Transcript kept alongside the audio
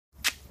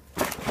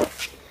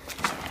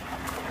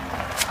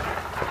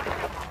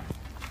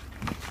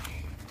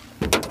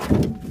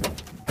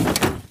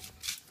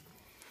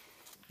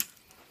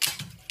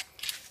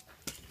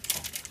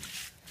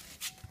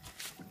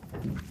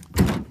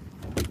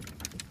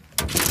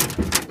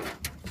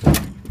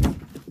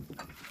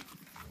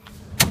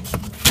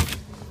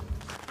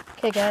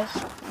Okay guys,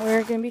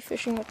 we're going to be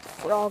fishing with the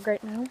frog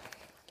right now.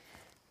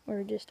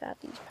 We're just at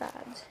these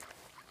pads.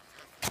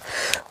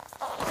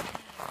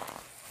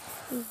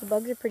 The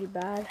bugs are pretty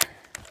bad.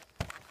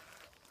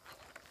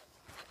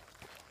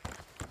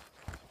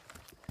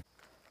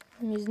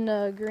 I'm using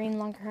the green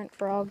Lunkerhunt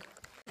frog.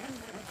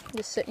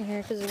 Just sitting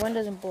here because the wind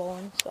isn't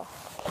blowing, so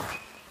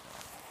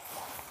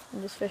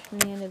I'm just fishing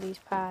the end of these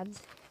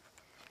pads.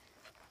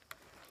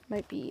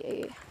 Might be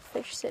a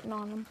fish sitting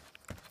on them.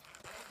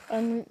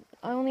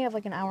 I only have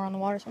like an hour on the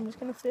water, so I'm just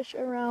going to fish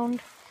around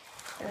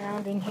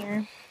in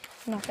here.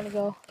 I'm not going to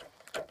go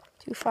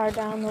too far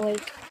down the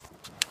lake.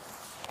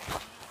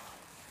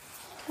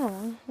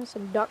 Oh, there's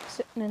some ducks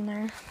sitting in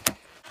there.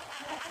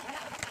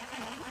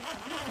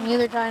 I'm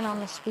either tying on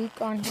the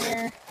spook on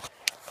here,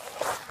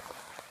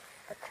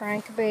 a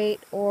crankbait,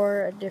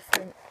 or a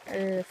different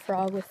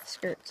frog with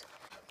skirts.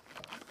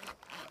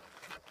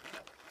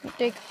 I'll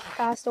take a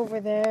cast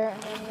over there,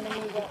 and then I'm going to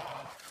move it.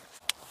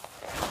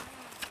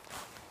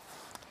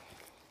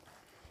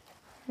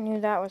 I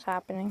knew that was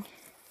happening.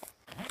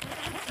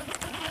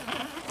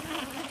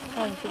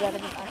 Oh, too bad I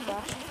didn't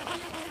backlash.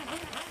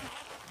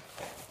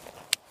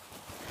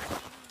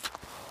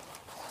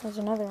 There's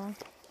another one.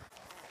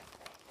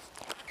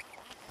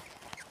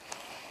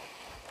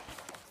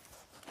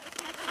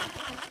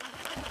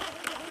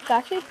 It's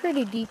actually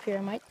pretty deep here.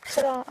 I might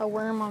put a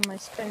worm on my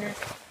spinner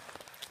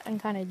and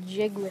kind of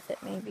jig with it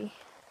maybe.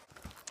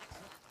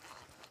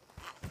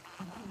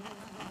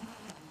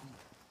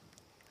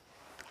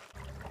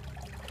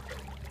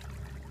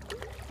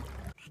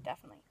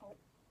 Definitely. Oh.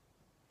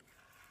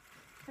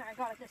 There, I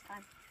got it this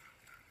time.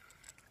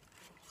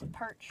 It's a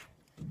perch.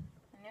 I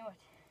knew it.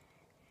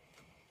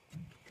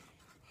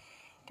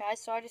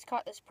 Guys, so I just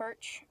caught this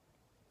perch.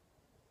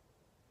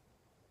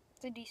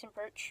 It's a decent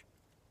perch.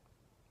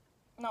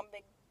 Not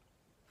big.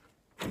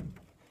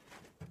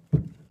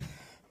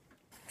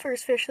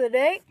 First fish of the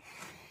day.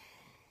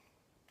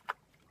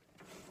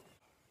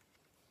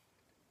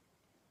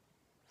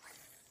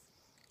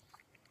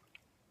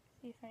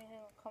 See if anything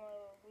will come out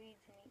of the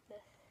weeds and eat this.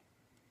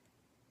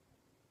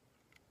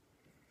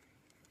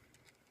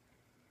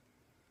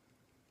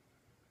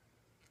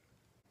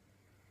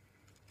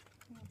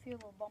 You can feel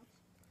little bumps.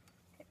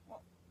 Okay,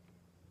 well.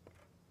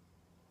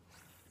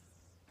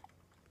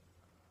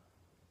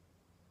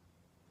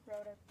 Throw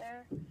it up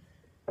there.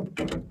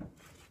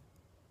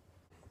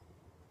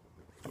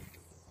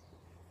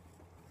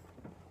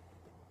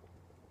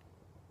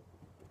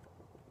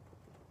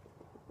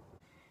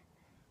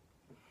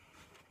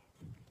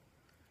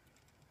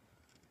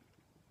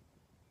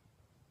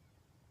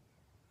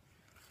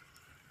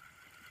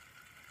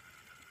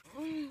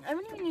 I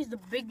haven't even used the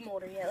big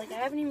motor yet. Like, I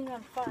haven't even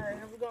gone far. I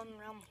haven't gone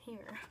around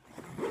here.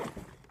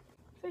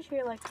 Fish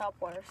here like top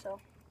water, so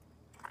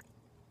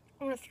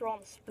I'm gonna throw on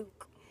the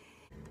spook.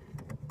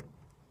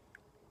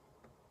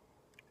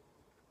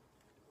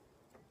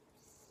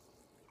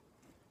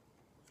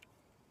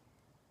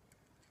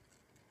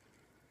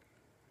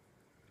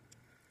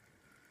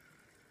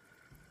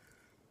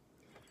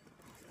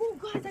 Oh,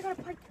 guys, I got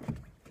a pike.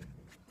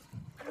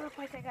 I got a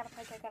pike, I got a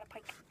pike, I got a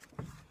pike.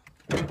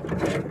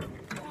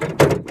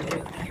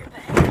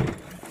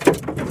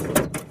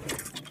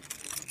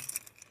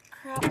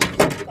 Crap, I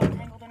got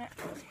tangled in it.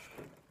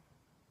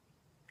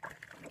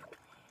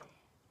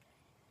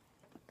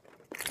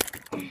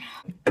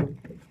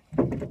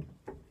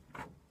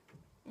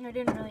 I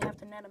didn't really have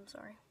to net him,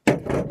 sorry.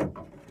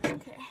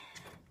 Okay.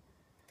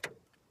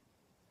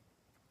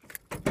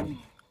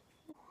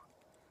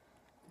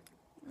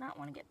 Not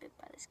want to get bit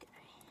by this guy.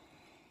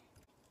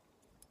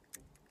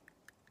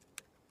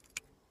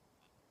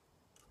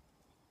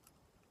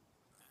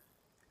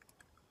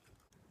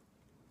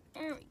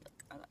 There we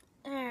go.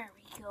 There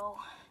we go.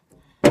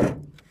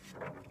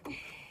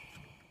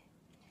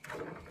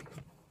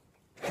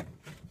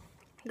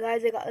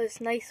 Guys, I got this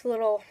nice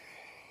little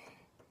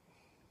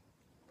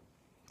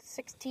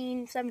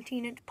 16,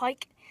 17-inch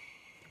pike.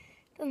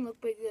 Doesn't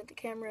look big at the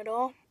camera at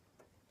all.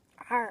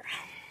 Arr.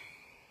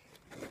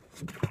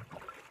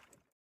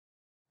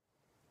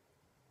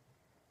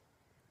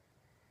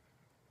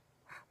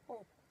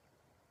 Oh,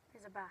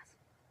 there's a bass.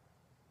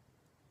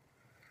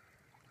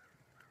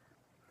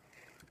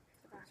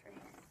 There's a bass right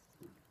here.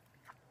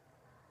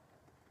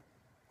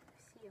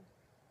 I see him.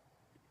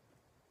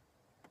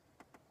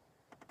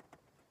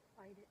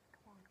 Bite it.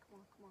 Come on, come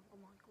on, come on,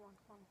 come on, come on,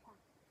 come on, come on.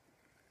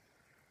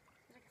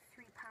 There's like a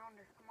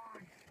 3-pounder. Come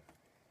on.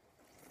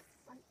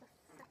 Bite the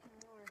freaking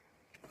lure.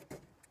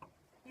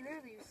 He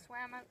literally just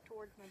swam out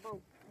towards my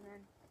boat and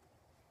then.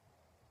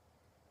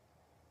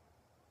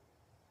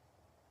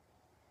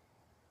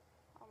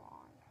 Come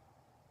on.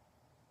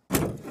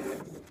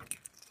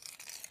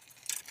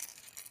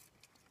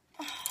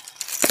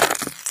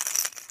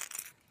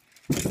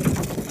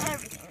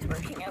 Everything's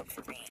working out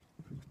for me.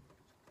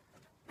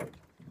 And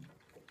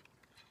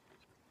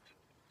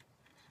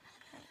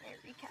they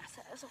recast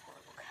that as a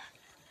horrible cat.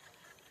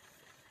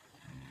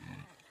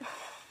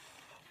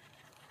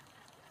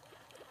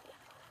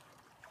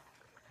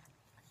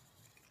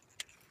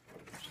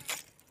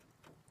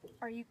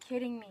 Are you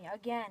kidding me?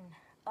 Again.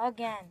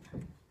 Again.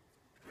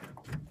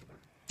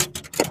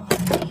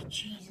 Oh,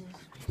 Jesus.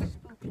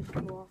 Spook just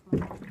blew off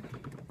my arm.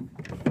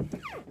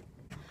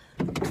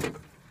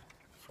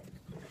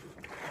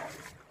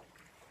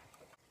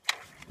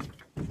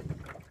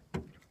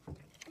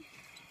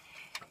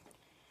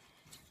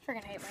 I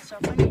freaking hate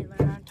myself. I need to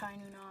learn how to tie a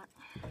new knot.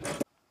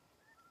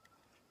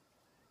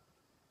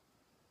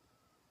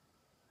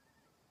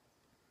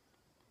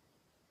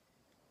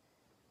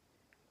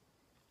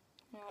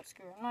 You know what,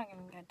 screw it. I'm not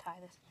even gonna tie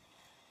this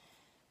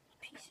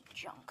piece of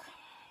junk.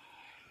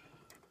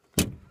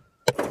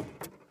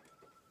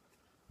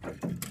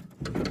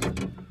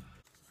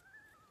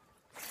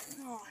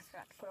 Oh, I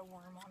forgot to put a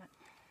worm on it.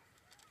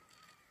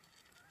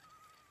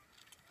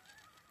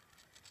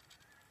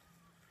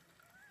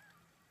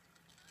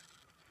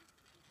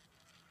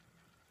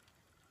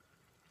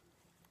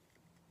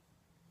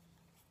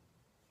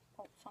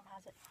 Oh, some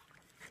has it.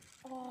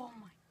 Oh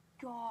my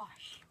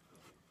gosh.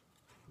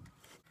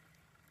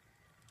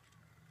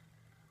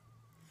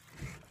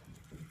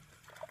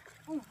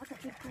 Oh, look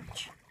at that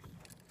perch.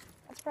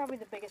 That's probably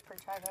the biggest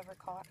perch I've ever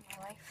caught in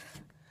my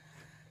life.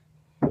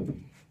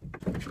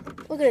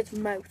 Look at its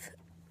mouth.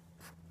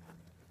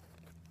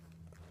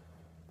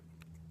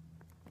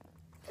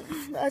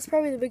 That's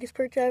probably the biggest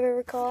perch I've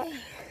ever caught.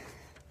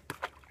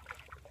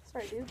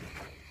 Sorry, dude.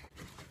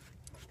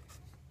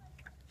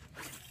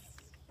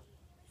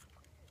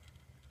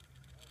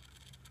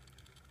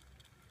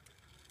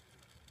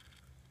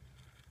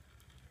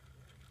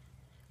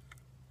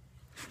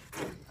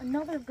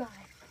 Another guy.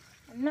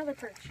 Another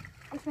perch.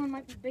 This one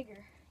might be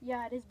bigger.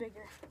 Yeah, it is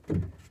bigger.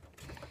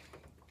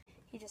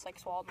 He just like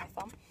swallowed my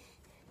thumb.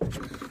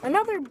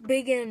 Another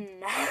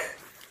biggin.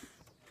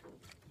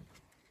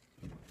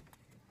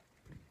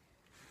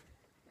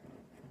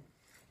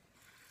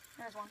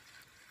 There's one.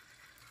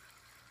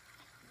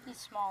 He's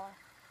smaller.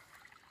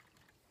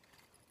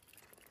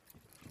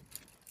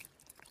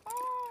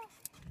 Oh,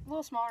 a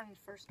little smaller than the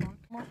first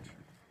one.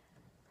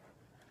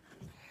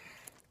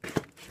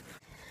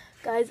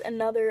 Guys,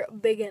 another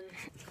biggin.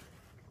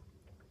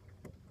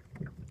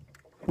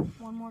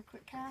 One more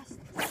quick cast,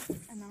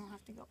 and then I'll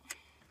have to go.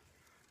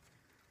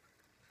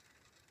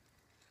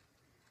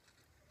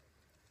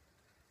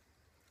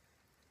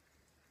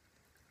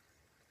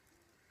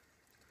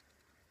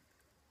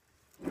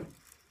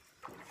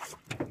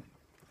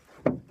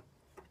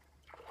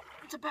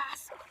 It's a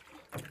bass.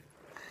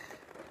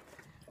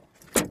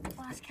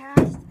 Last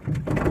cast.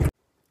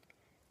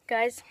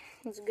 Guys,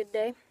 it was a good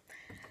day.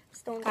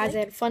 Stones Guys, Lake. I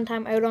had a fun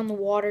time out on the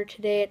water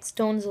today at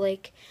Stones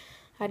Lake.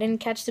 I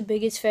didn't catch the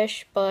biggest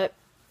fish, but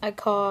I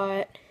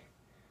caught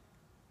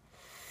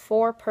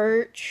 4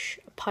 perch,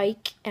 a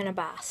pike, and a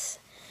bass.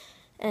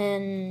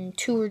 And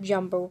 2 were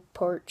jumbo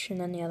perch,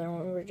 and then the other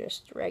one were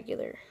just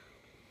regular.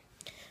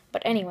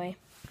 But anyway,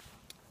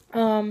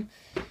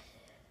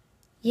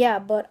 yeah,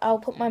 but I'll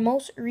put my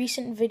most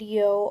recent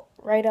video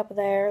right up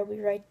there. It'll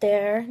be right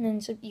there. And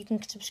then you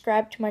can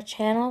subscribe to my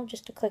channel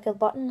just to click a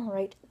button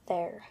right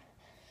there.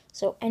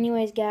 So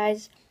anyways,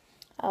 guys,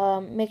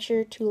 make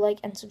sure to like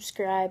and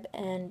subscribe,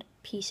 and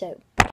peace out.